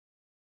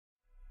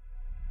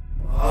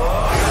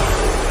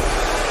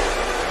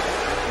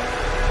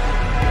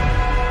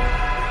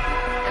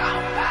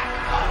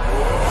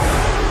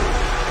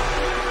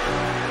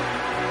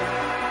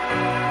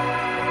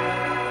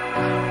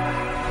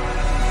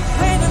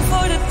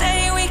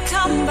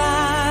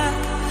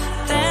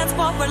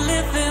what we're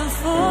living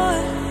for.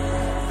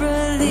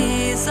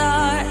 Release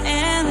our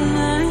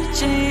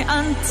energy,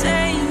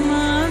 untamable.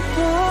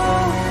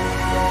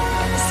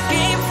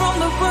 Escape from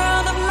the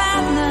world of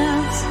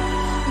madness,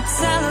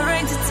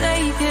 accelerate to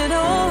take it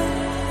all.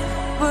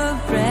 We're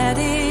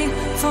ready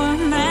for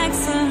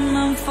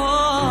maximum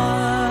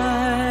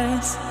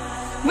force.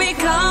 We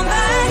come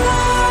back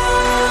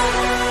home.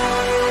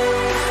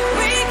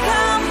 We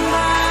come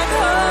back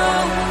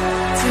home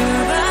to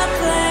the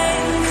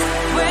place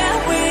where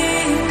we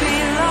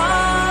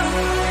belong.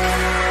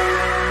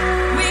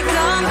 We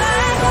come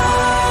back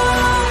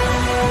home.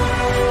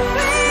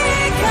 We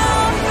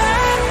come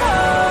back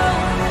home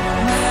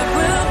where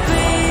we'll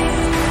be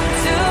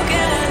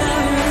together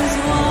as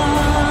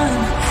one.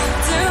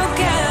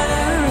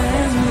 Together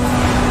as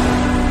one.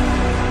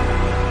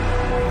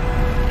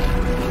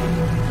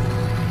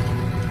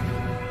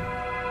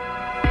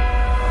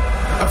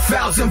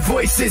 1,000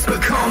 voices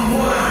become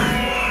one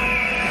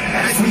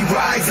as we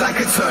rise like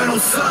eternal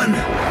sun.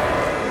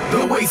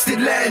 The wasted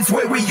lands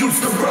where we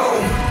used to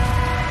roam.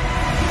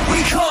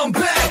 We come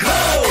back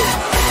home.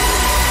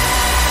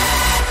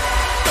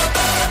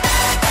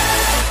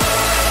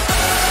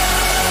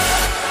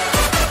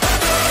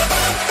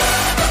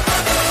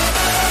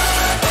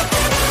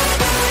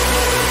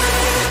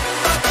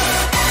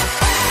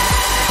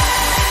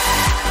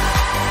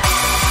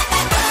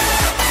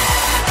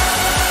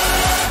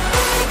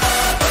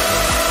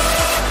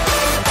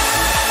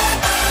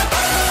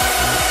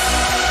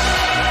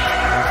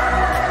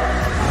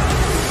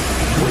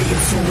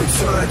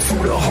 Return to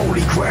the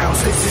holy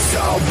grounds. This is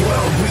our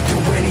world. We do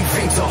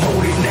anything to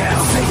hold it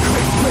now.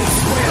 Sacred place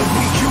where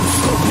we used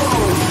to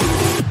roam.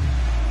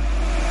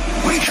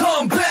 We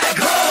come back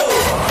home.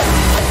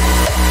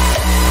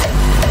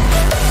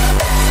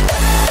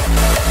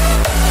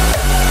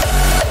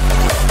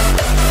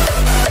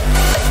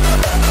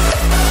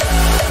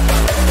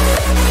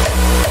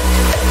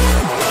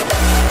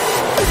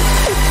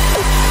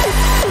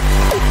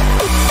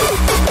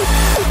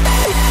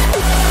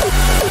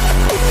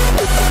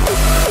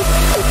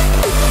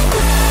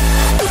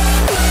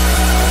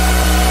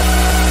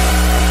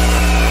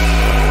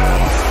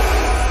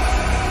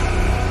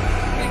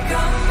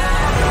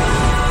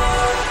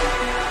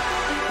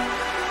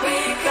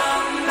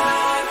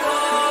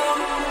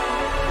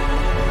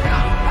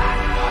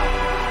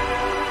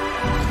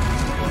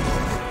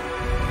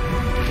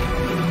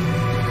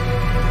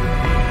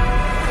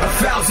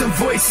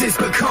 Voices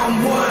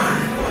become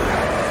one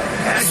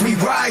as we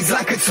rise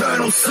like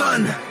eternal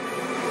sun.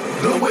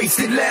 The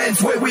wasted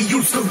lands where we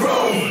used to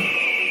roam.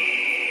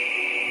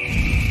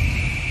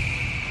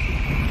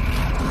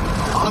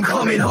 I'm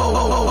coming home.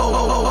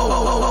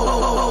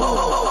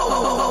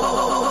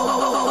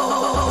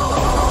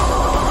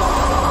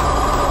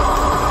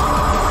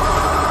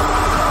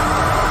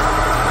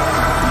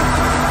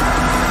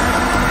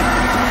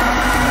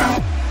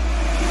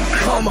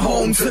 Come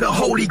home to the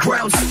holy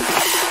grounds.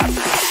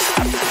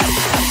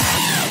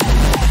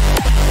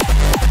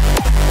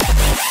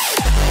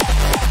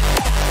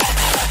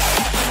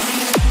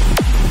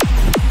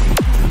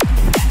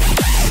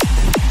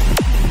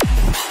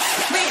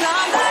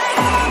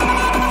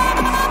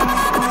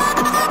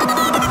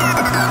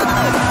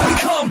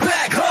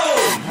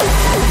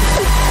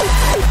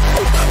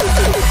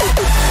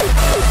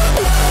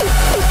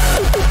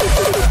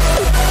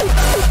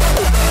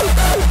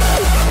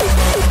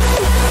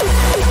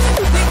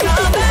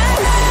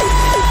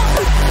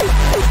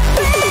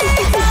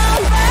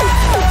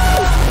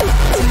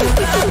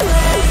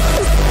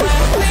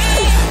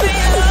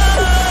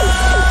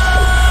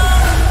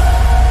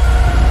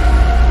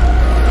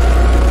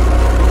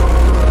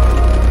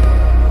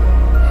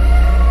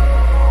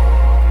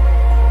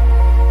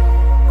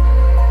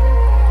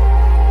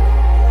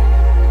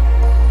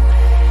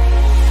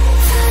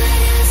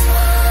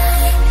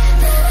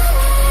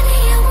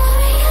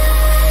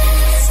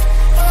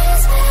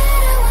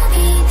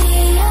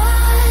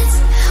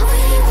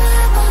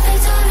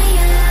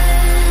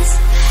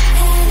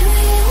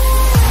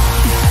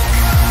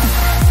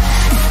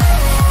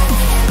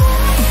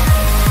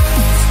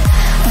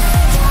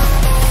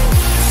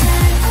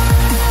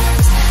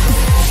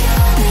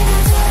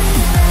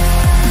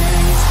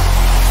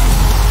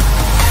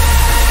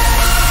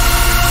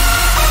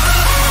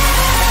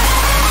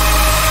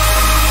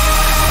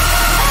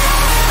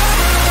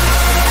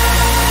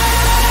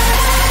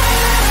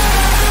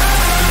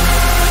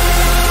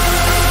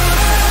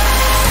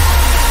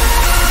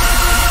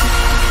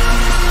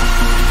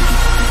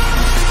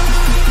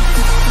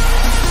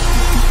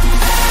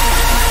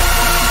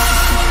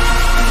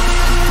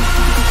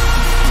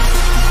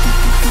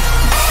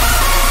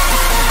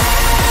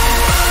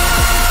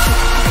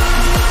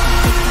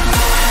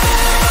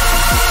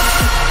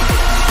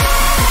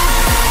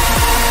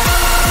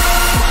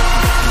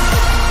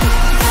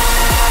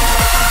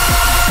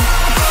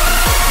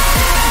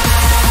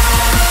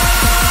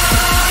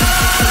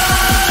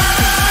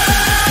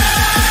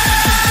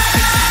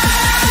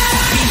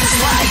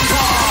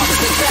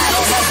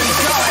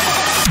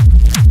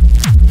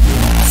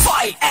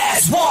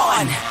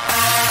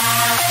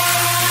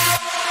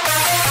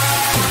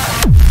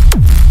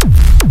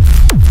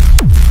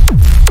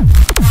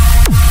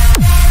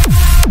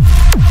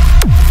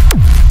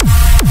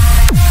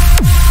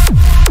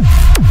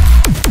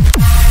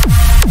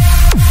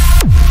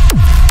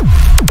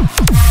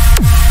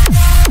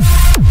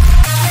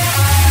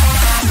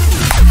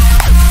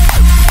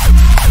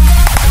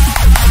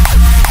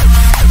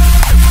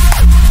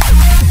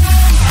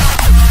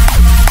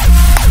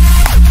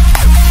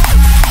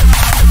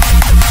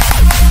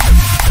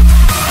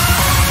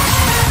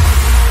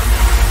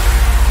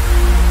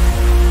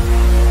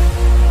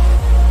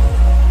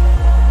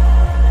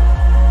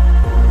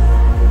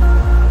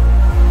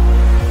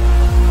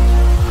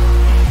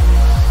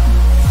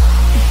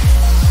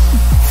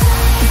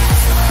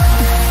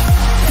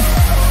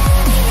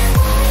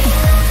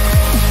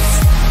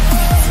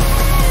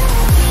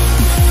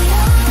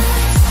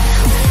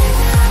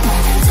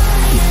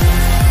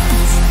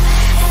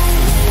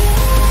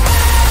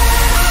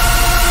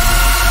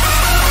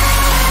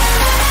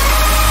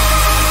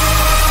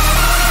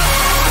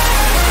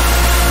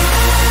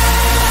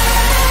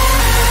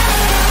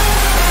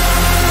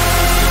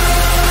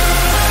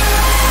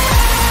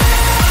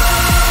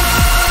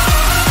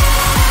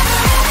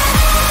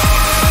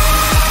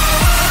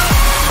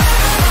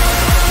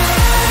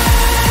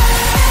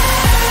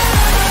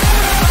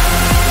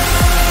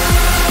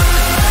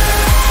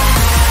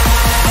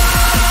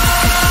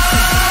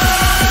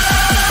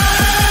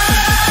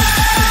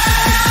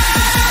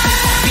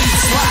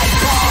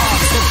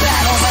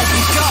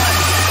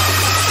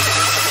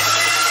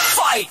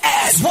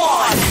 as one.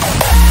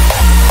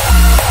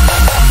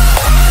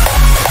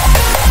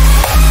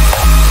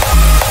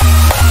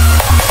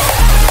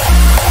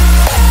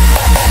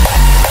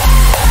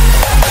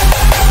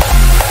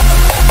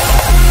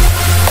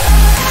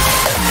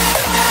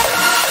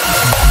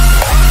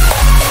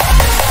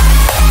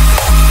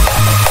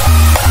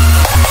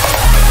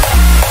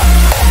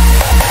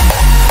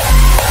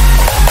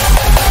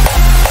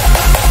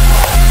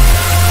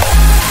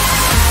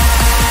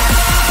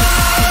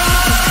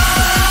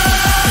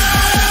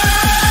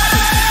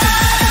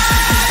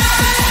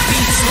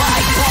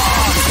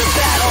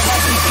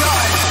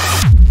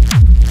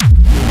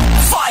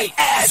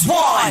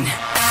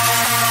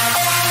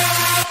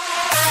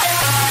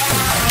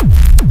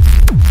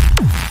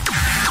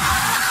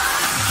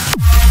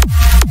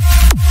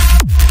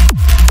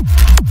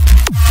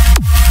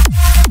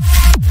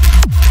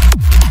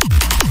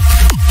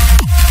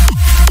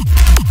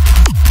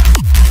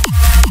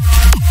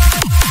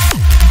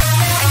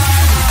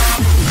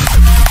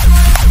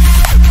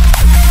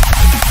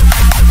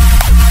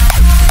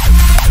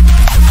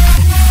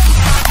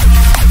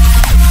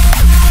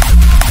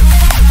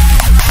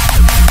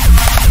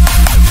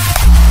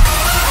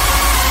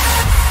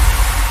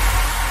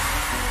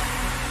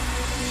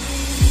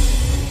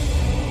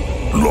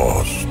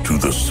 Lost to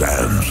the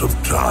sands of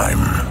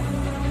time.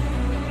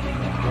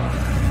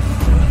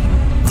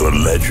 The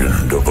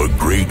legend of a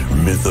great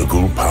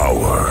mythical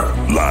power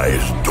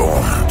lies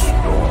dormant.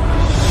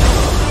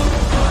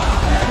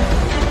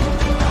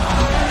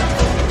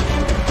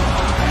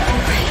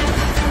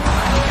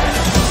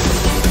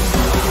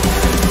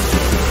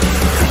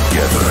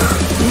 Together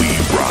we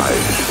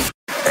rise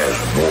as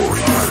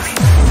warriors.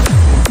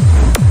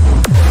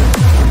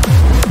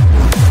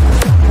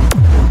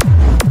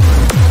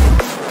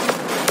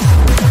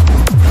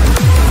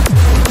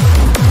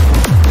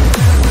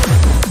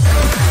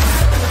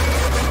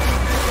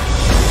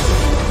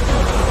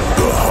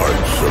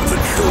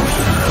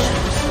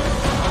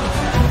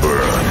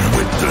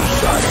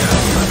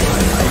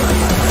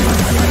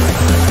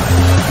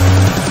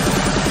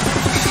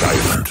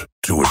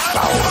 To its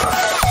power.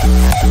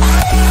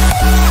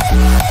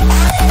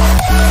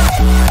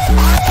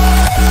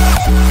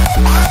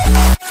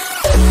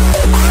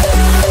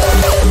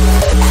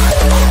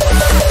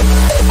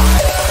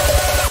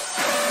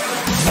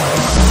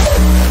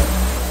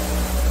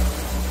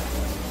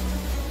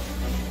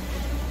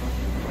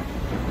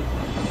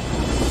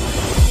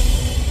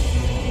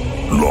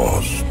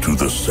 Lost to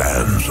the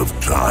sands of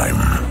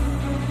time.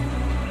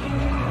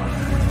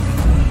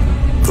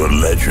 The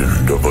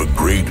legend of a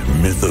great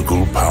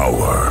mythical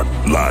power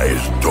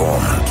lies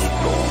dormant.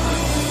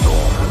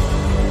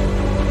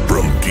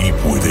 From deep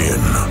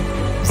within,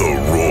 the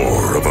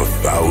roar of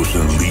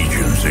 1,000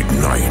 legions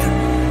ignite.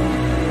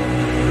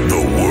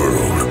 The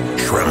world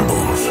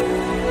trembles,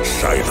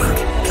 silent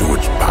to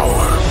its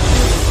power.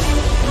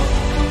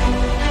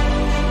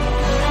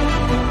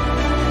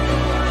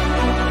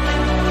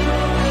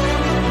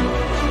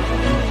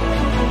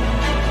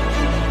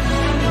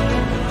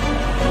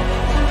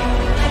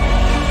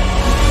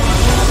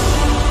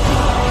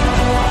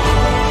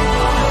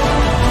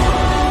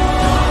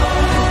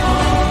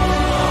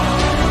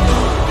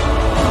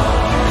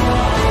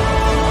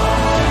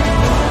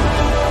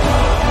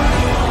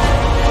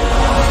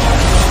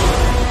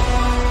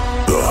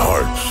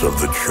 Of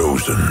the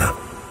chosen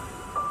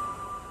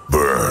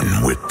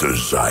burn with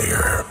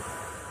desire.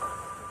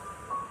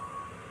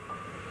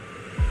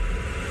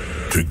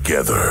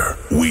 Together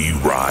we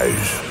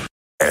rise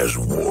as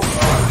warriors.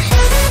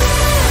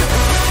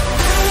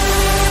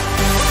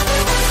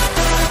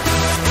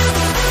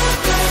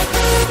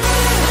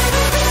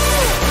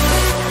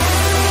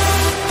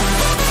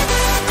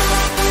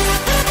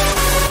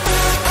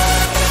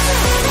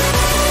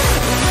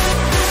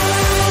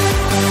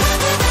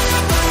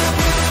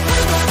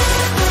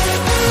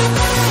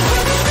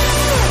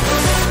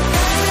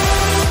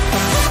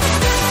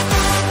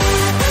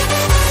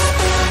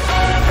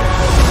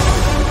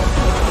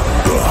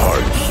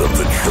 Of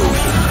the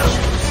chosen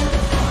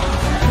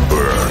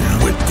burn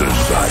with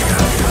desire.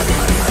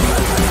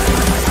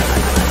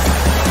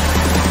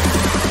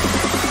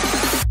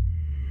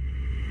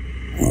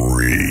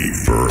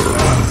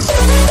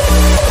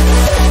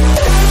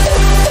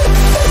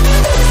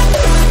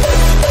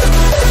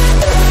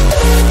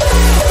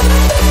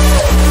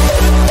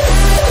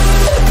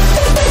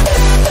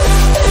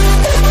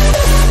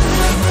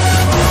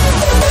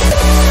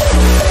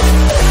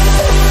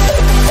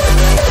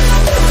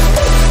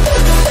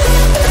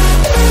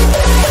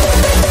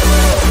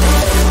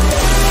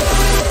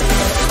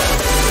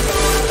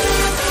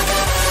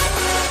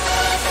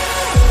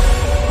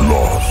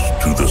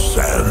 Lost to the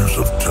sands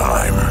of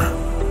time.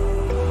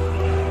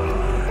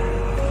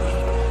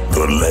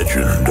 The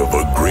legend of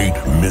a great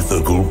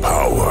mythical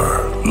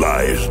power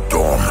lies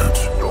dormant.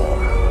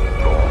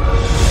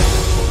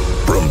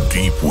 From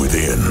deep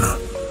within,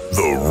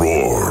 the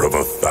roar of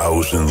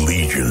 1,000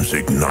 legions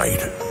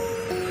ignite.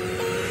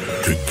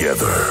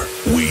 Together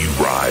we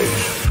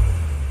rise.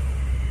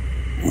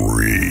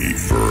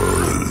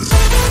 Reavers.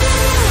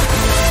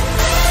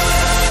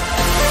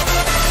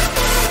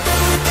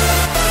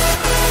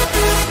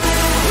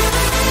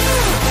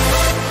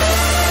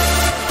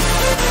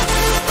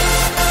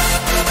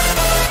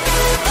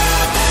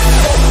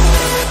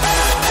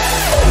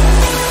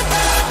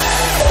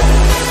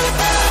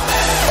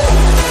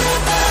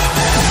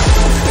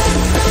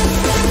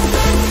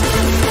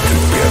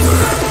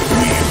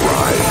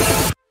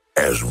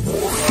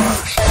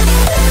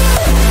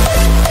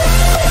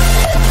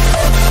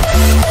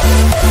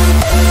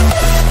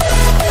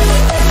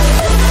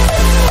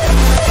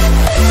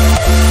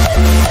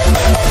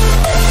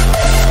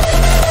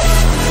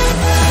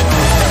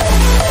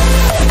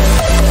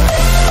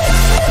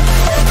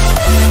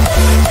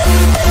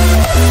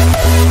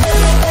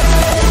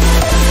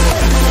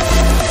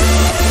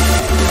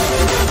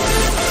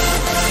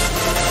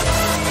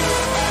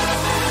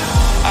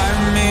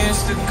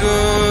 The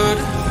good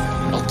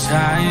old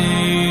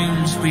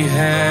times we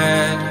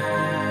had.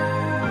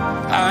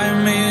 I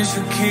miss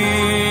your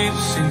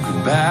kissing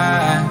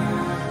goodbye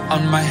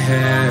on my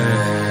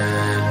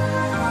head.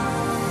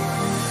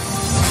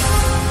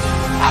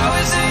 I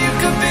wish that you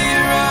could be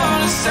around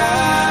the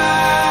side.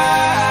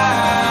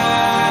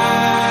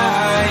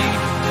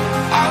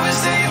 I wish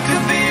that you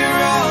could be here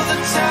all the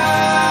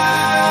time.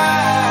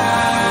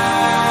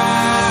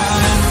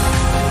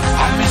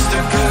 I miss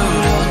the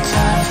good old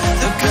times,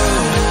 the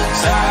good old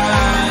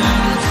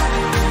times.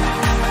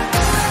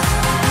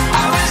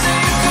 I wish that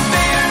you could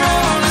be here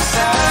on the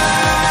side.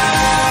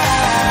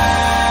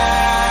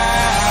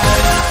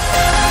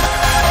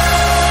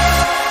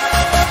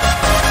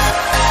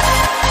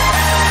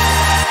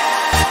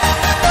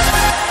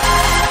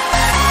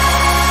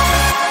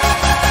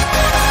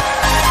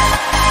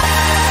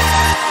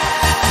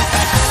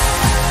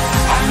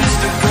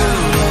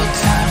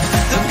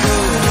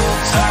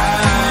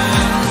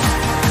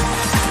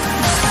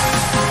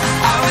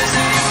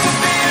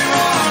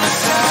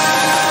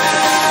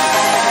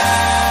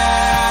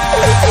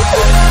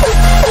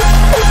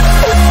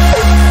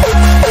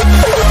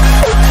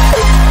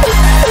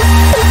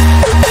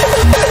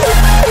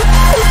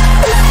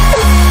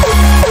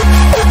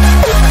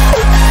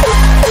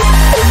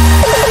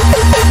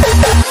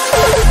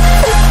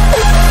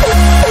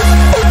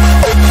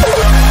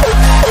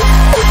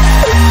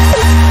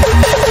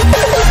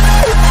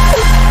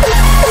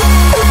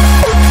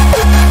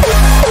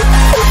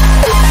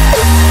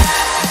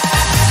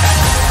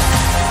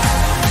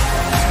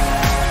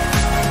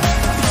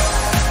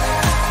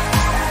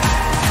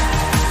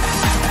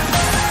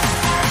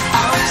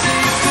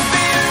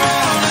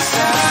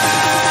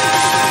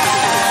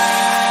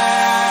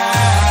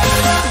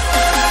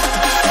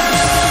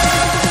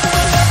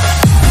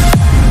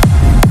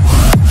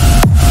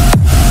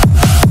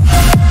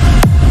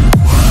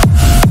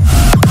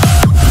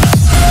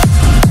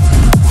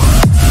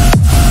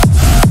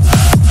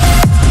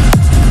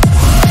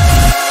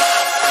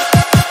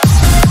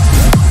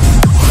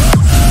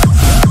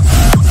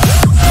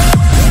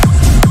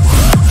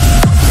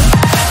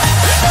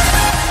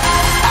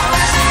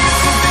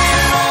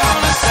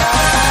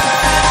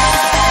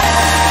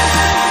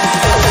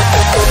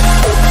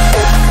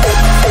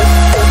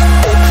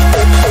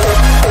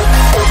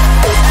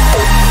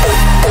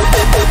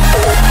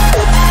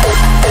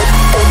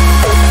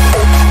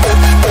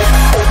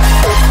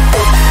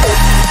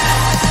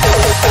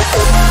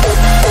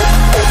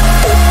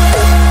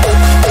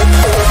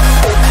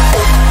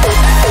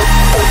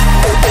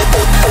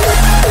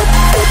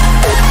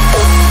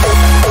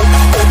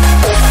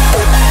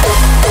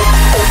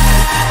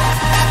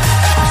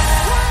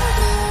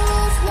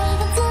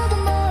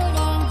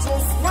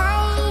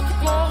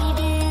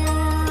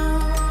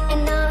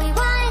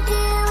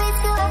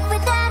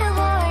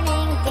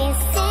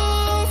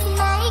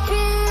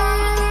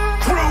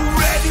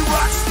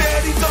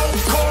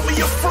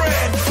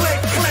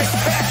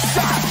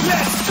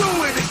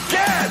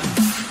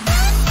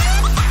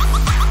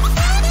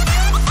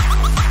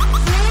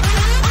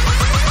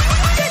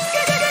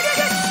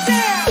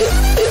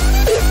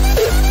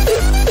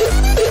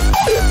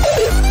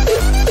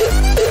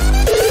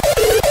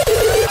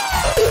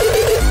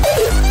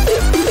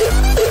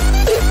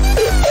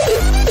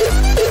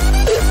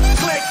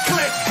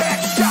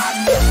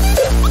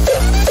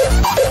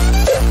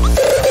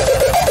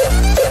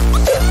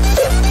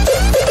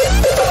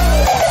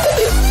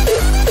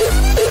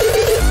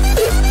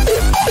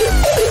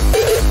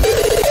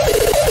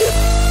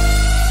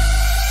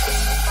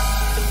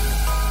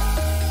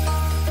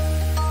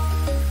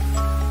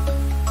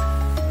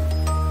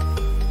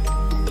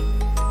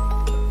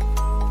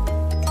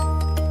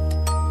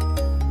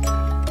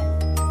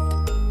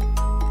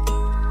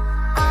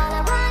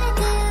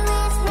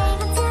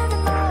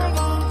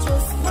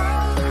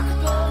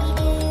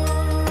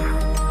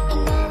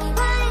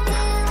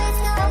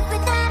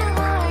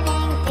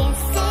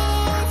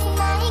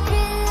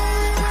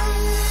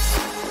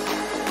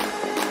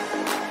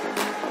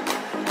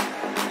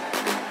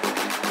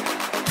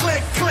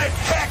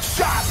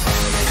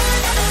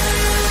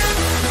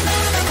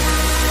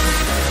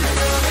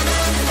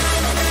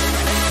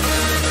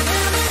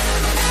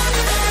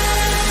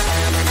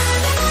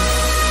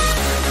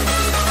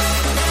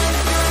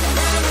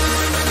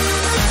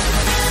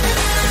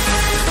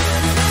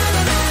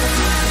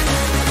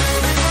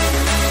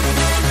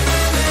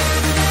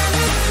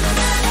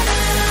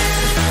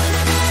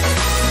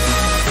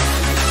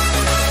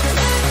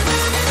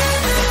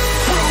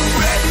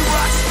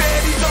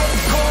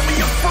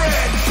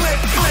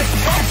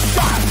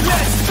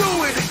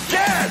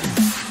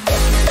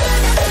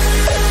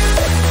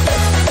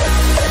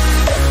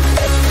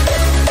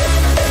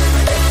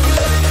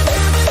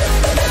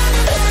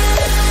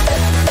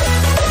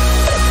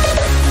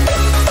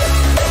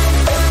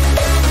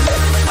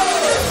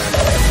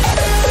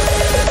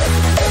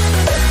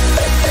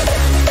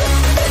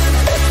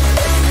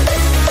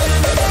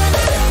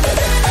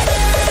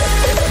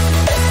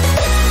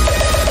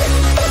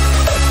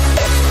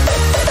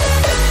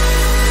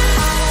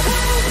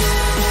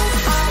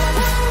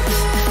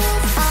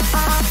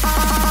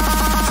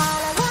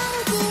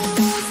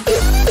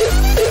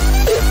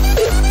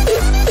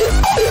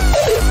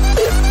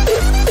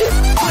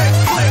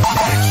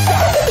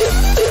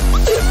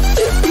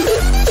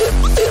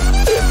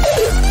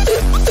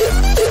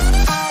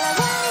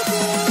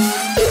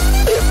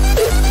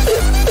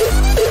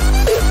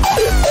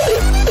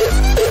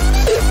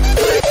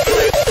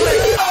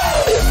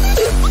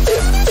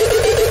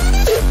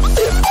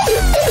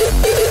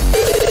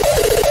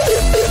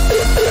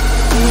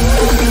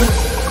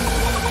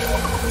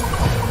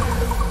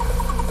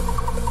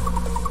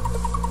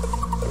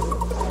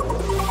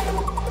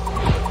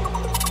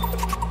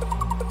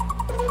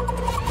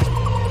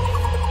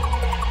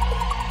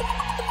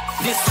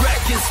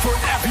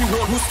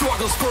 everyone who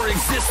struggles for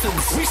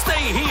existence. We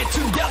stay here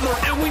together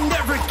and we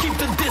never keep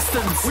the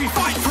distance. We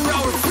fight for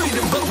our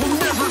freedom, but we'll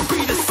never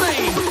be the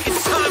same.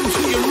 It's time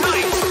to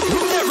unite,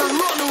 we'll never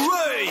run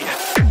away.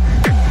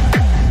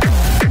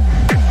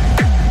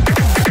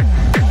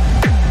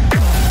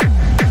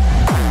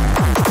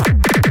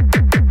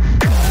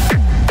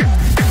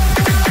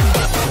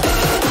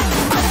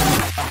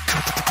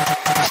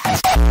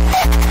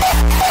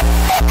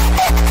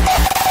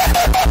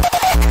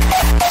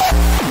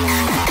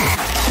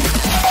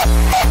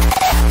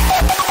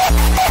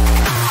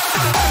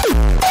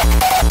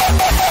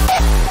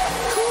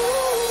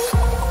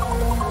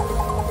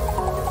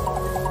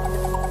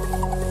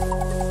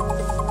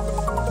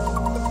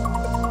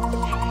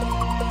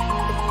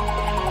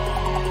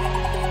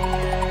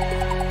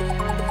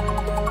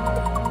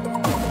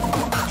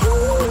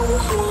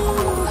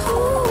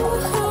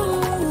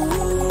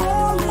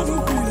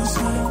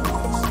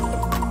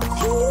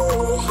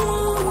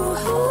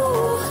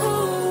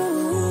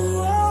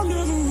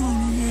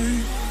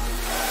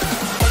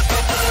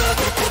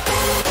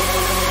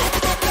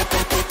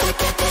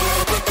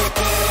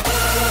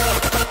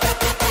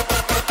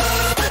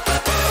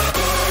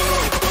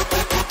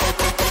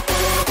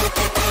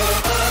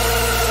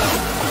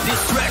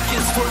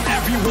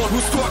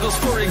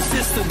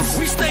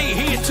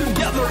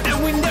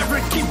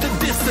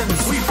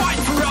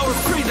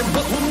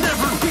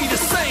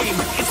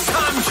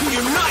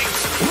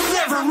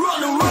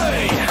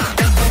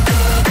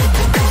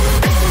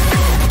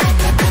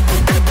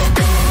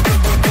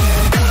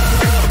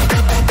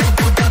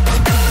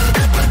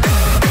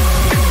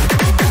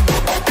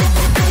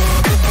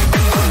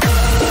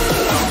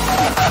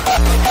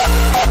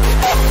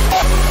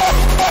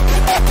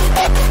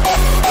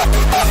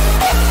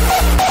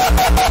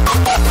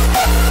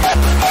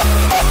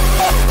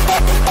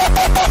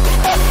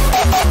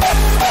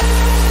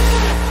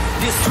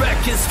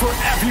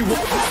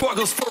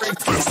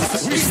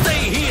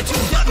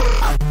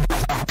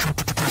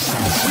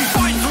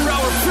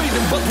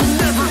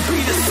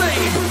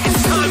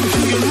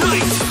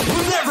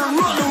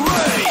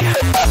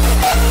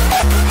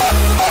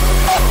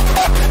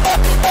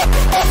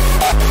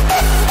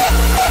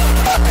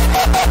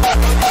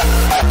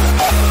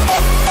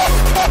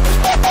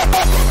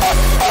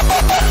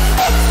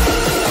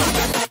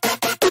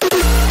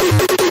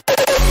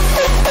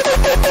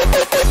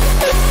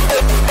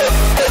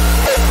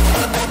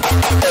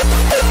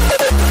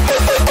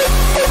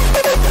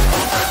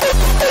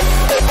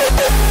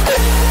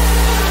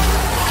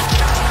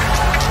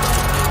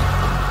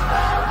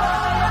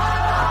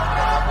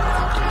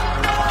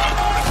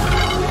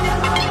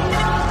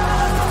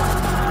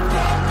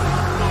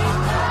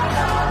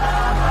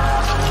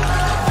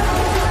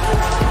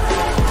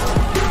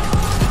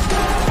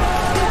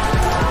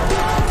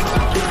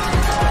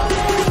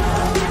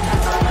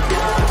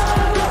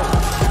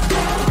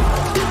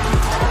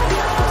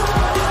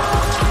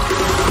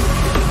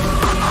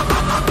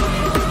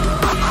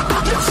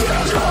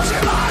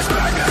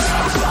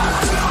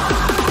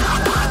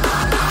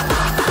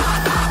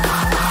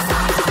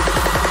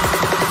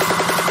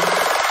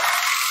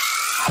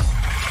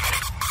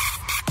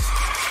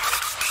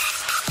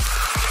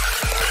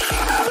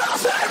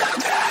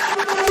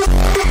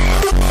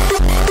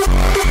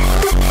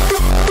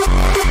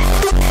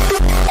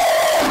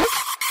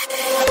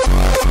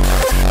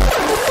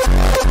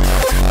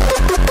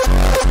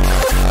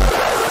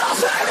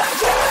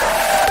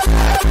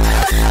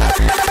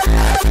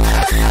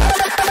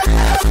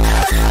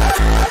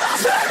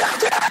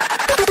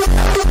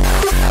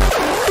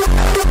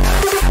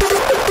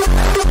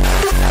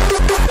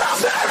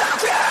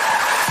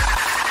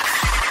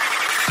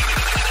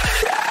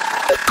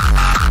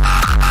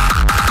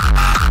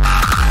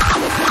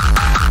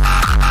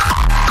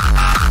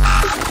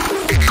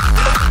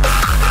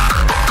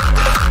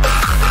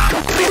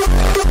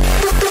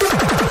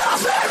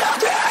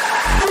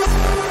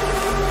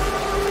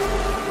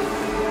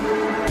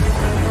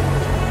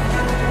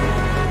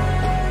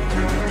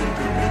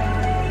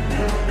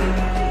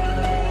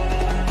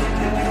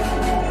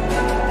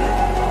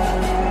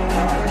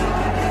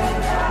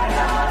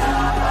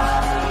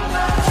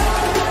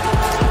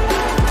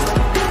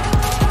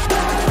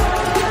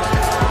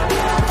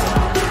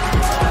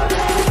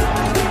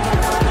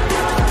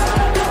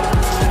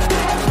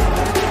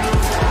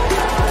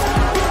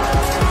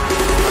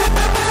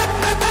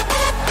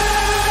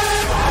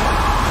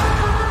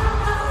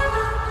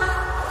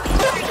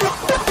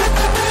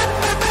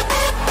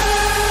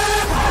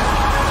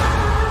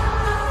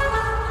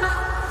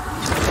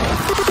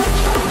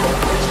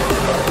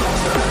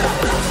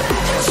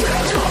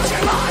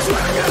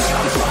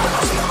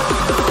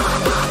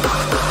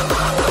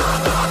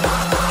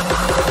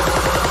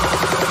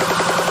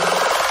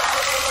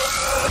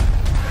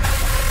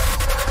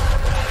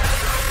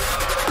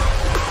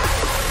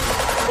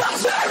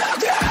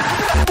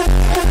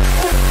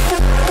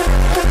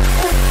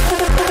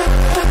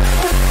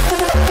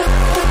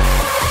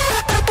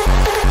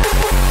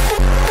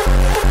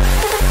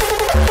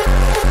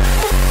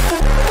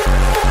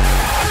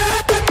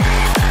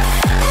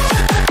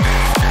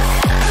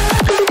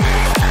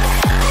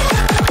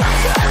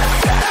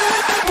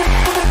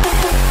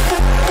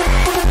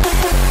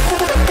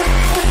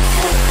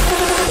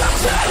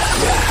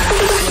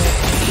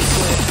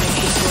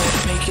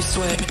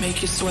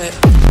 make you sweat,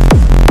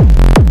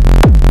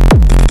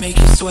 make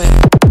you sweat.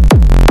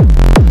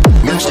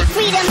 Music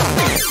freedom,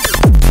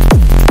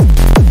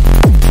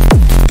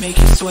 make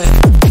you sweat,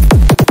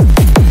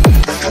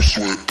 make you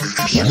sweat,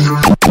 make you sweat.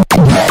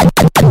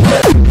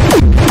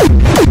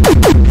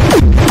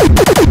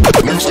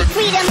 Music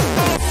freedom.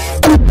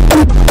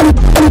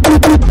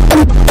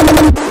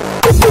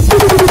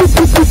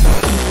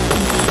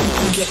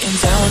 I'm getting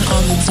down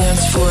on the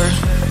dance floor.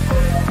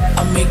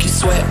 I'll make you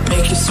sweat,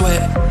 make you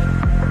sweat.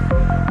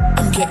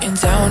 I'm getting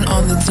down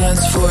on the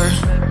dance floor.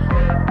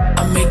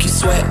 I'll make you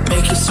sweat,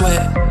 make you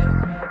sweat.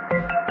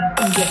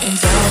 I'm getting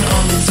down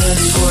on the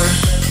dance floor.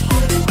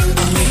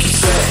 I'll make you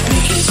sweat,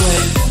 make you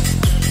sweat.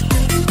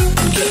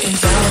 I'm getting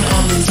down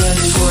on the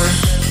dance floor.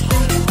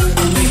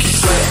 I'll make you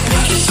sweat,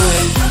 make you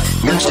sweat.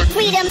 Music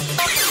freedom.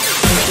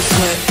 Make you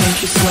sweat, make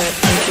you sweat,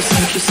 make you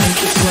sink, you sink,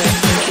 you sweat,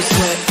 make you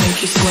sweat,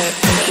 make you sweat,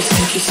 make you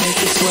sink, you sink,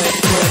 you sweat,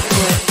 sweat,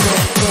 sweat,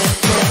 sweat,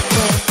 sweat, sweat,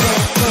 sweat,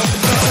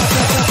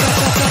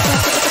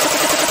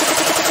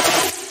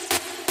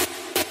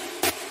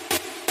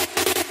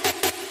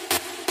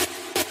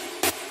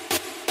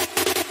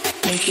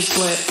 sweat, make you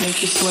sweat,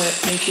 make you sweat,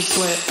 make you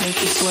sweat,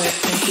 make you sweat,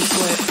 make you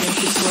sweat, make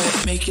you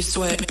sweat, make you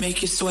sweat,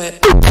 make you sweat.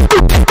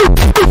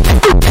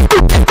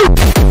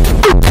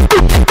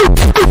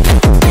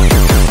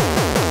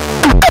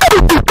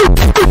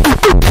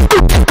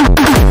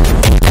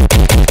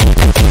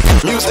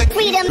 Music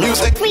freedom,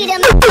 music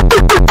freedom.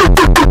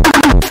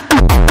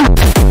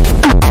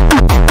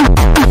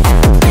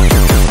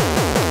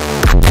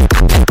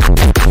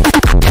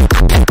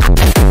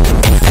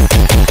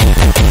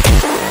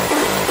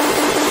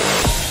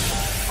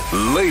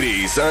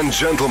 Ladies and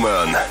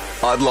gentlemen,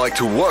 I'd like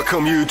to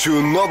welcome you to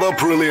another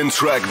brilliant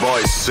track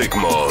by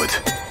Sigmode.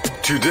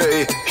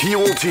 Today, he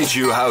will teach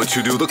you how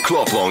to do the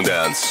club long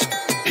dance.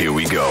 Here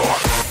we go.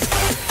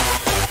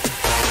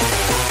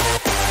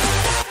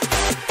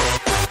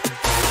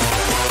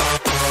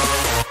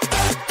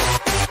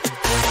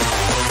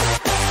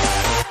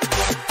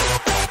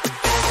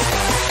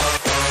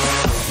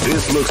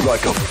 This looks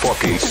like a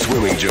fucking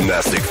swimming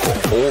gymnastic for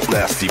old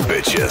nasty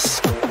bitches.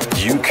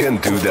 You can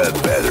do that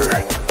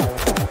better.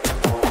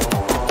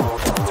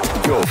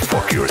 Go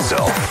fuck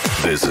yourself.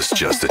 This is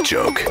just a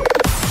joke.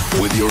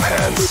 With your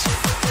hands,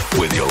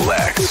 with your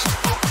legs,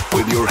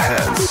 with your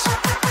hands,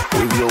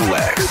 with your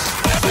legs.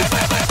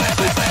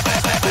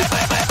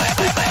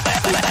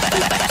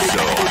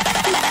 So,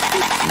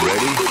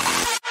 ready?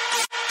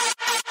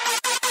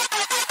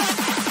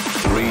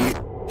 3,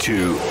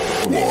 2,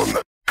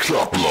 1.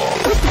 Club long.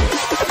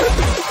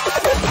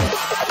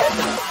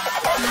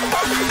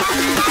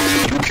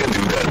 You can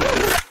do that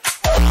better.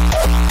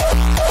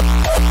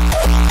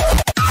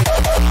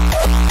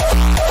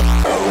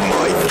 Oh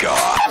my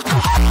god.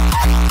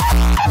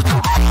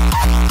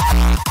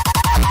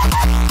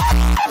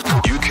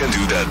 You can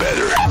do that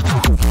better.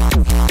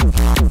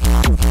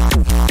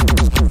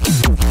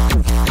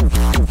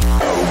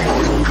 Oh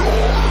my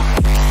god.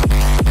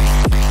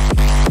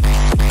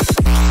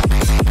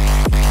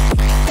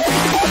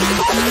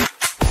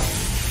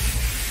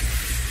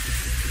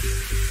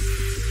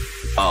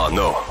 Ah,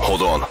 no,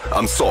 hold on,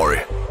 I'm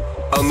sorry.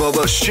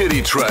 Another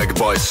shitty track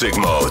by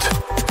Sigmode.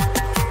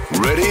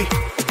 Ready?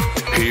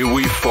 Here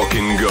we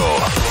fucking go.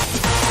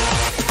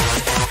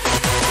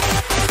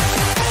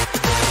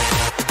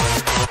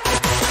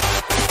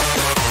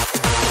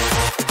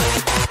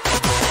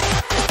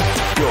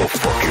 Go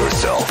fuck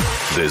yourself.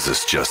 This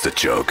is just a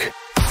joke.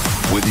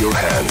 With your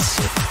hands,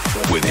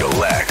 with your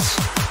legs,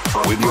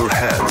 with your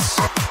hands,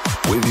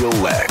 with your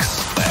legs.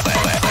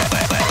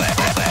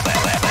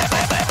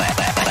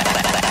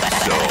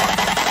 So,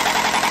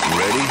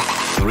 ready?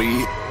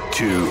 3,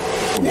 2,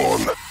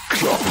 1.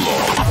 Club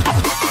long.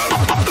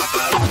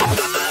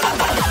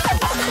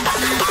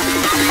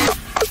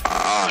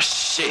 Oh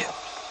shit.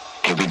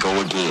 Here we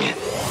go again.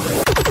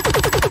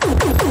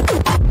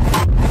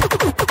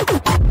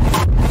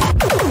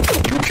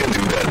 You can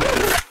do that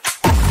better.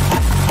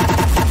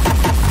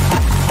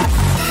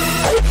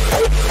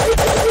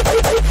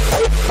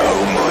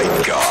 Oh my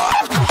god.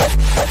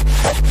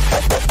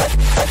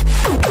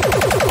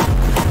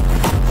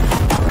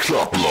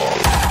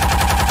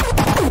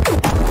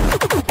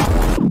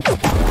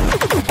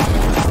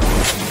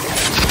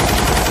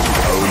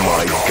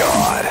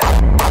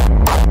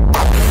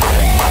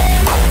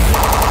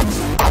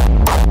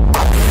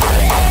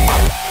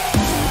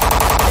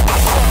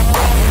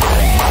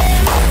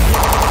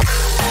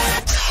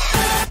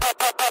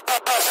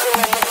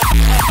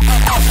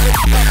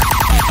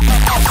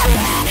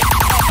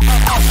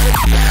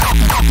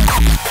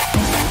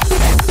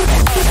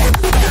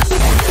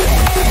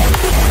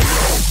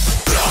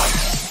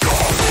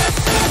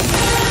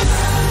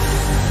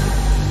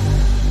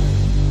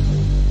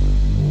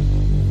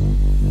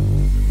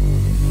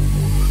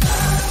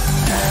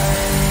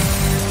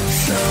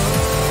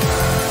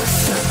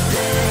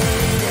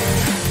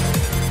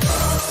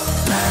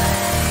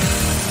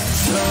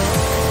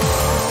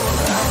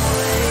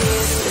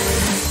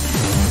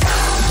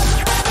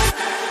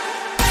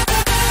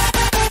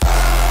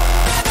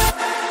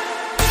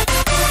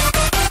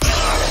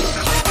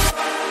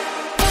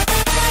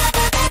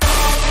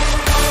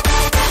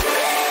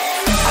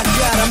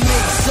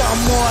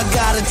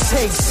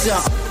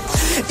 jump.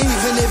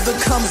 Even if it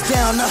comes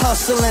down to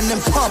hustling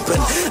and pumping,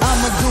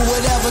 I'ma do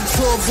whatever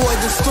to avoid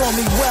the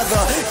stormy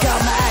weather.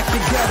 Got my act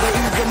together,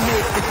 even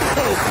make the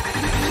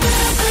coke.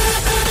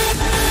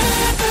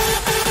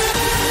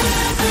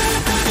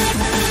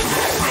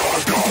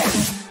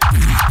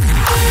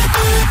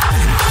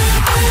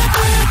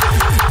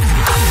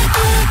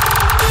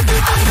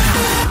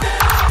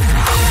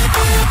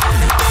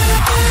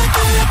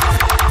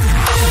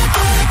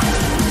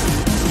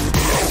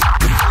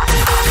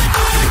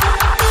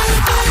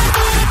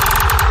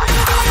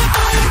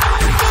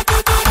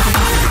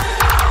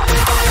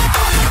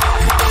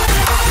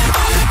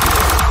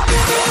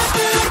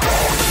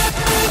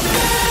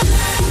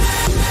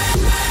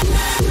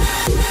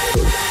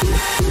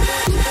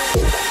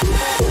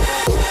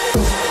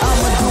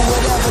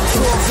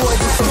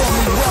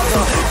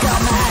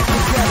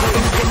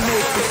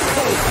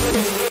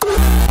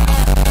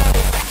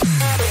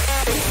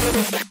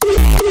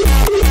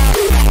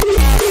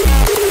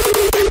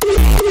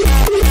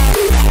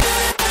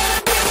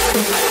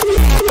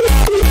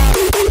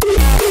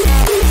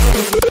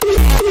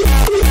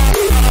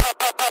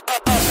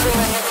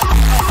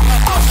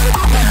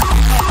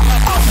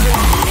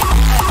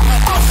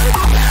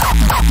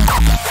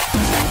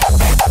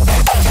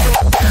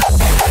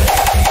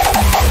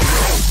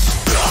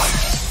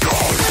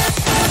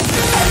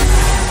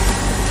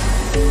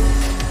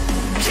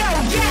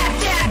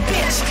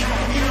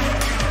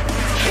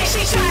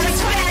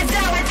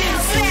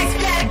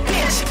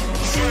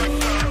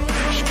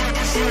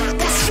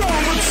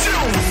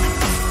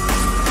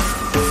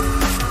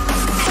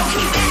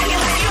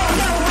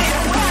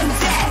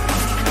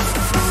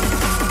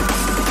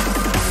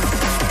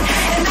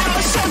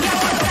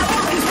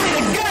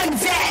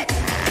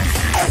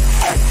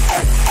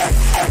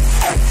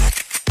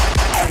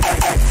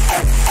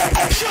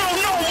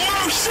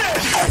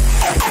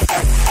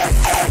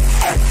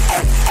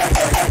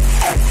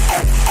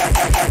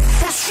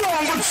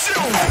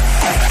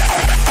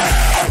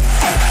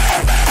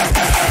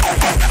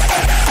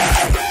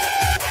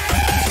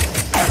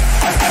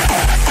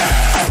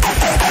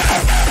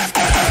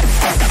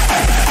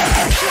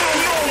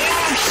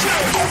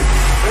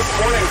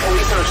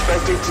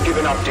 To give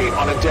an update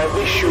on a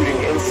deadly shooting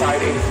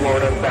inside a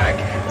Florida bank.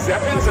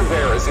 Zephyr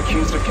Zavera is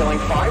accused of killing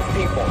 5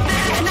 people.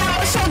 And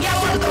I'll show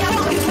y'all where the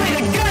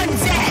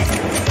gun's at.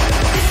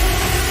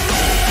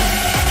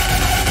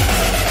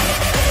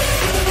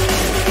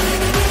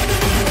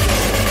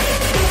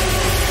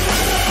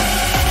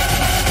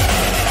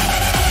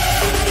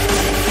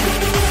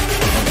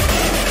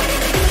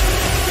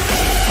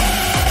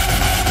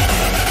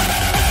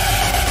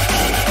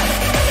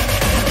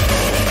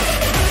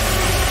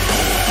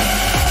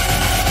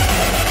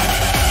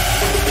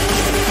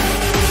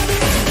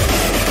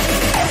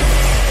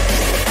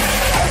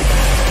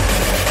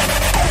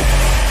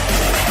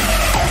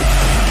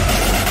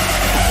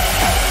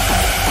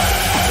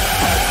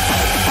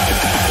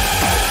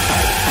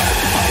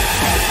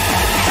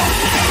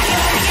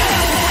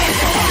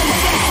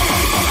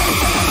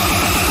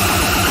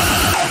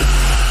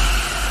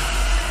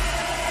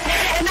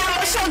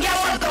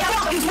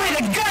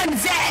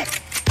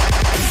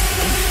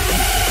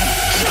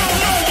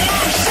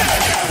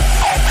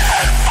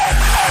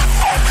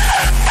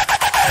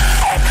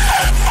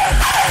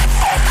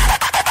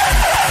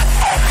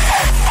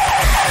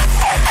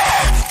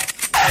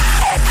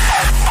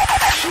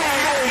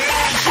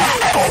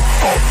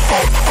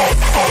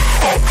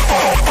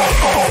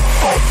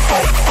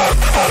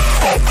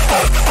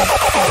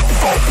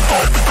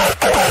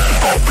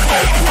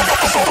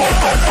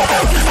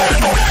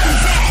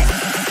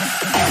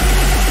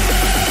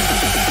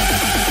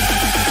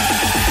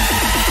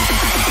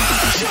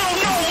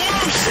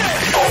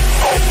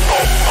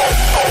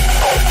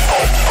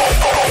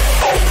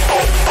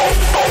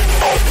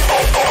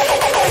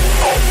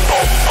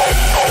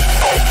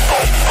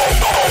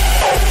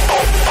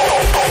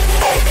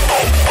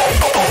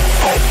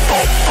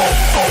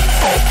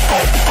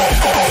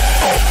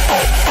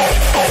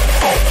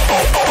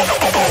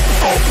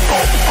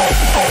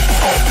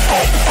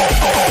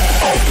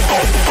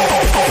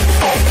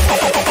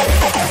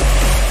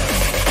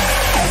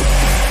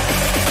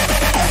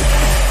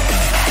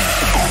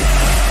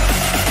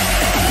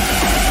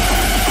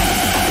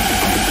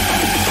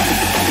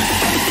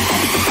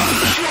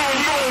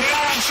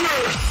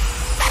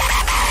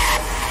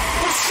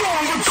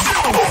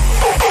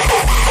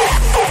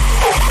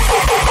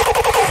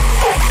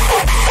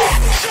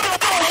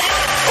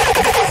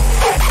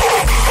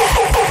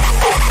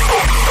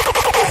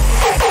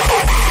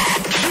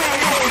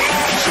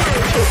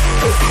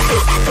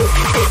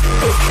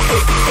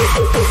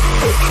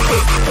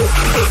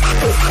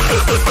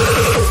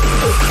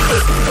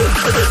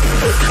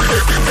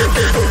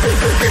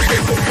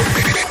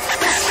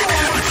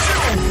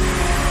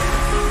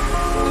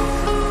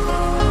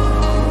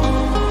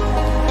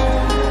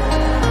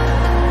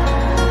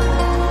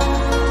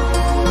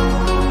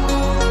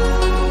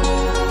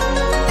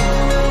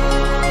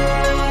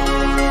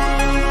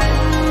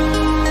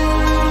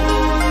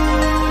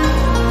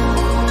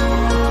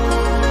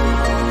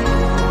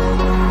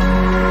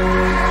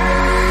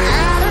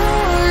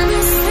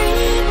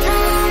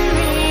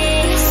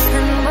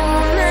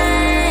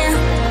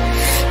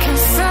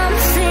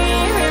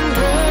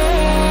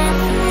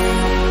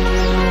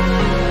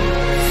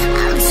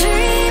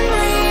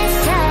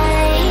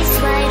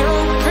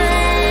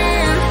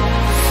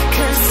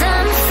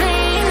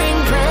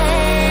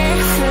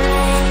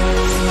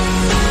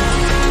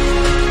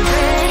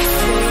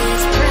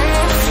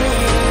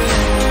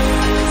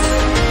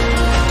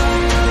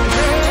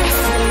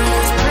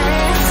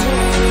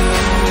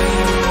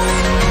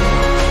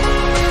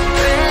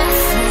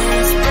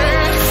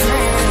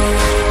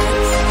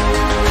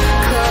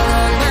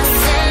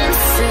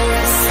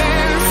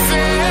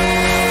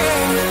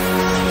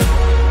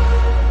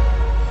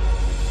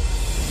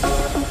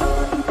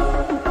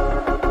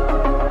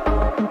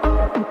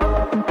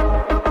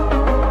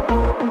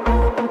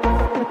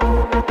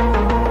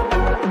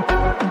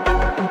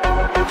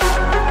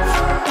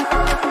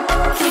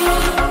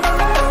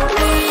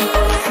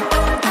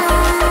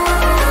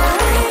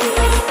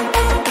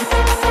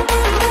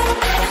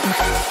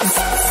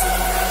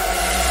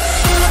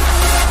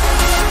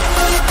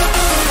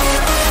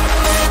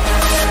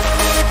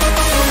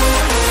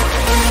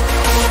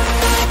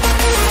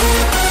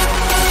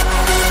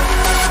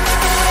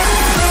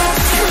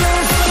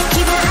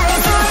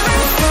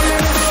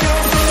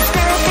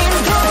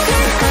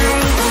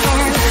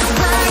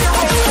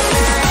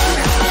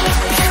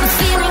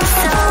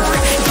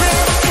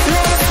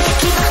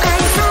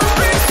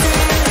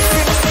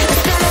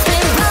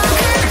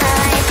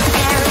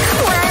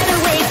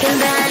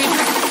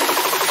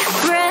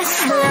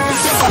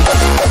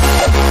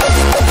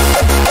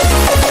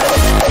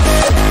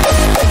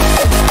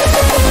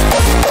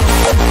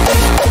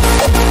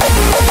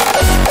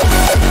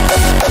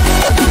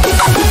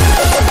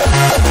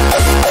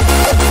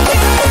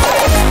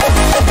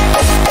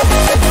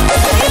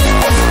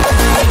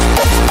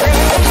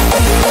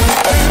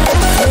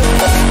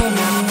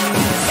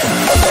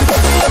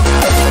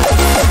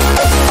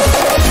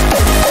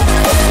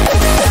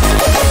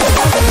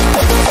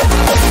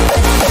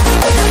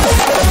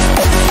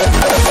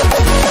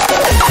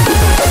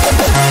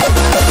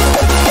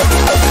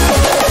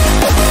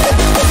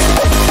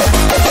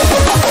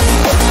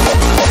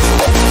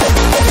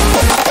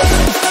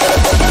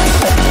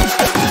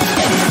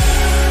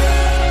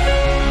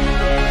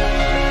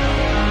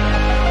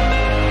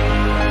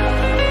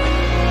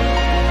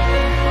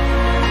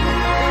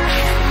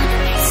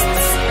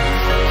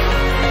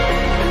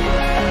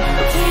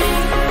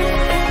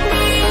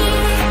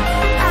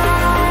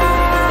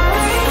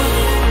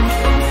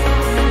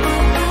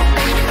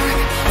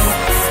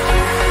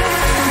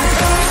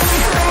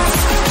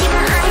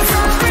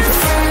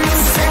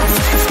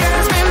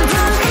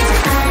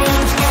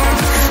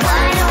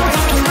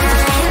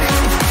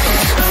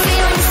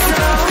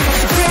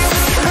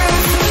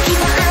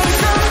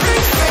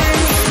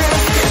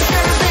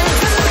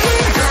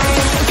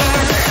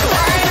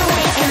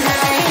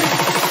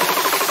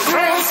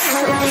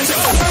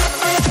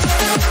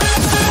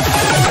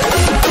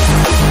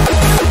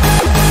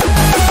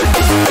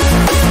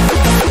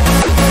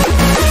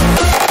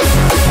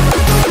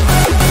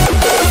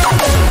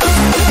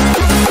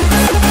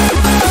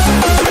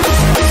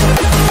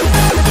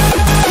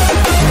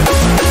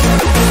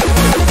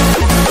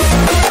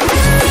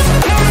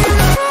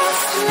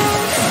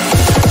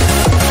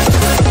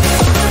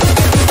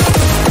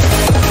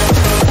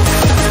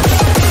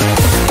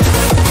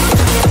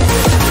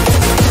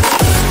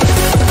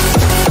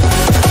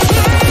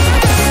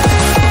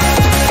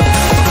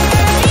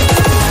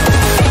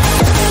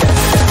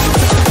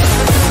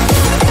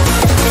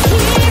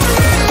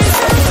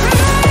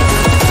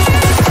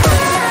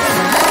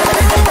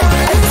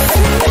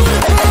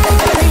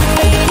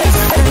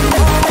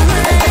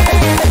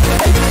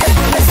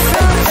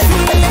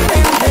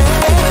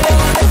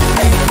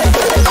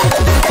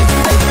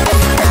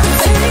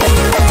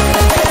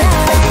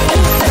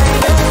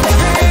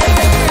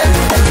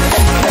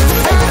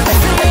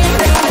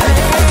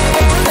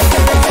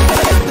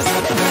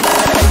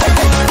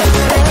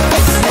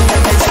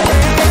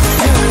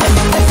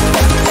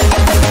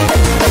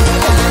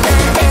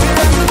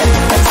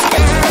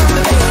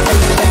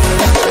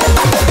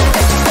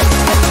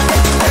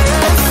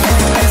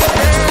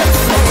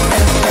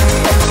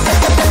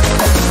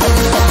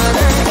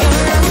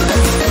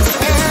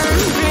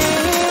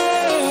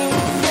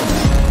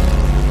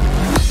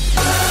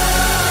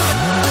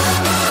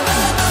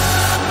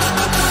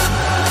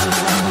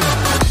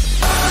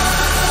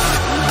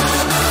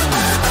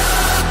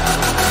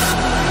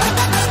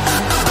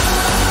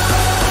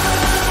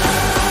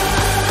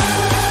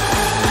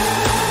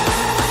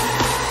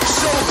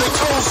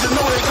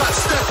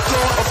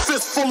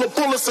 full of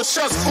bullets, a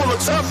chest full of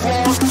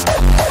Teflon.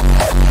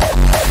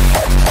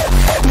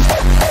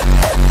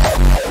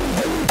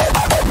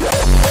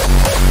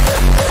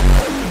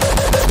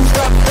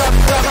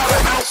 Got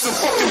an ounce and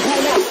fucking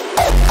blew up.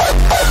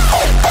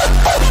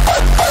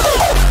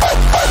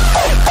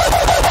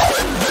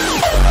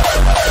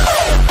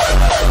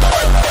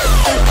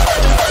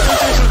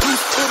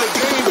 Introduced to the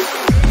game.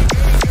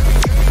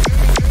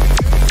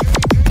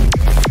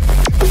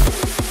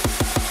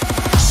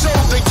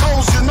 Shows they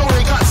toes, you know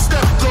they got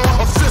stepped on.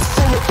 A fist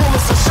full of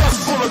bullets, a chest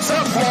full of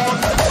Teflon.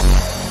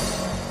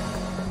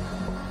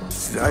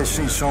 I've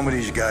seen some of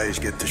these guys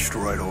get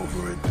destroyed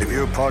over it. If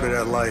you're a part of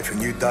that life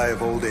and you die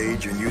of old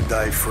age and you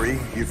die free,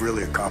 you've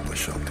really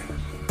accomplished something.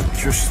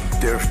 Just,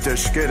 they're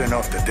scared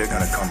enough that they're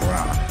gonna come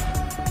around.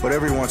 But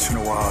every once in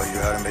a while, you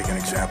gotta make an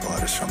example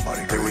out of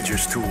somebody. They were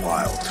just too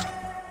wild.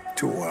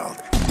 Too wild.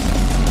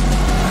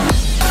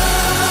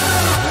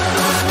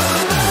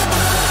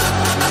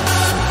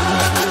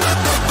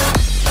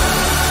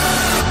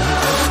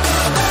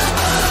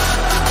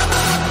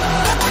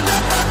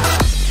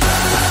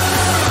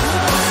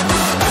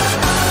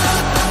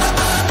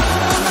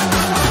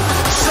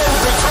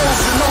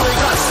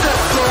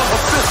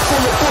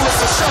 Full of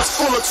bullets, a chest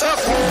full of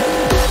Teflon.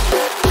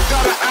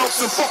 Got an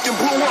ounce and fucking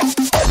blew up.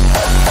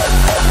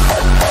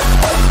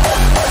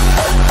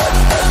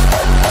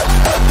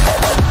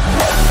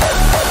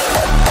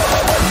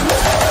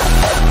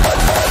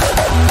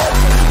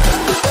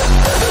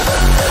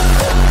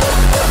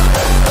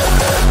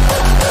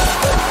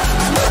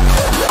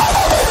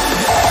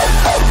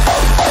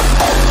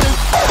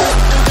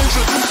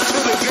 Introduced to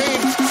the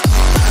game.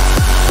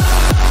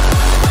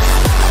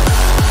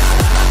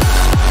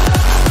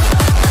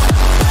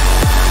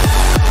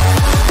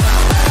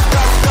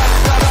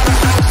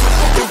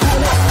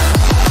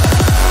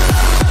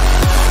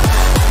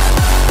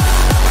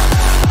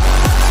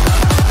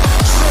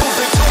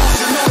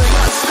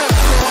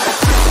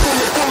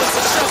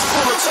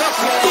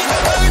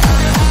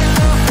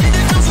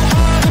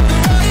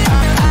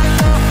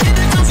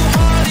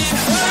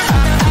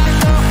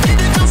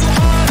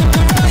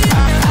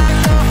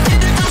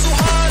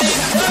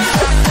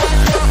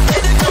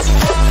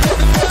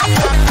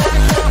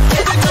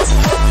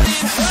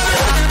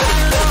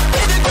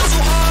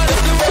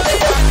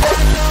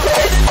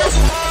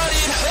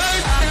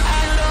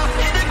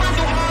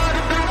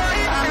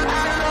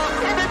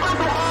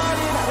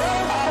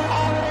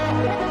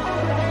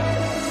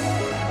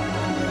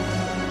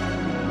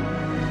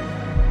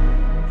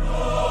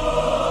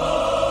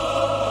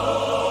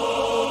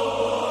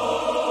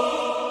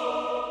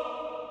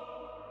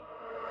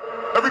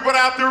 Everybody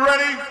out there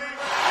ready?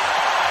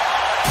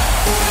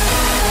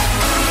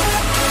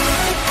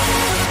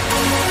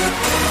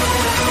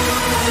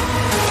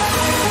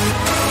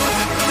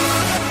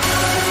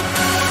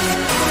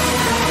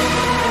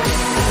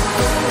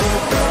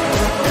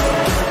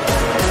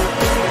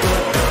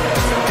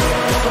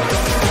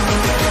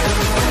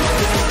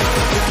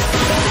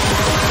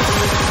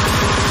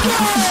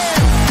 Yeah!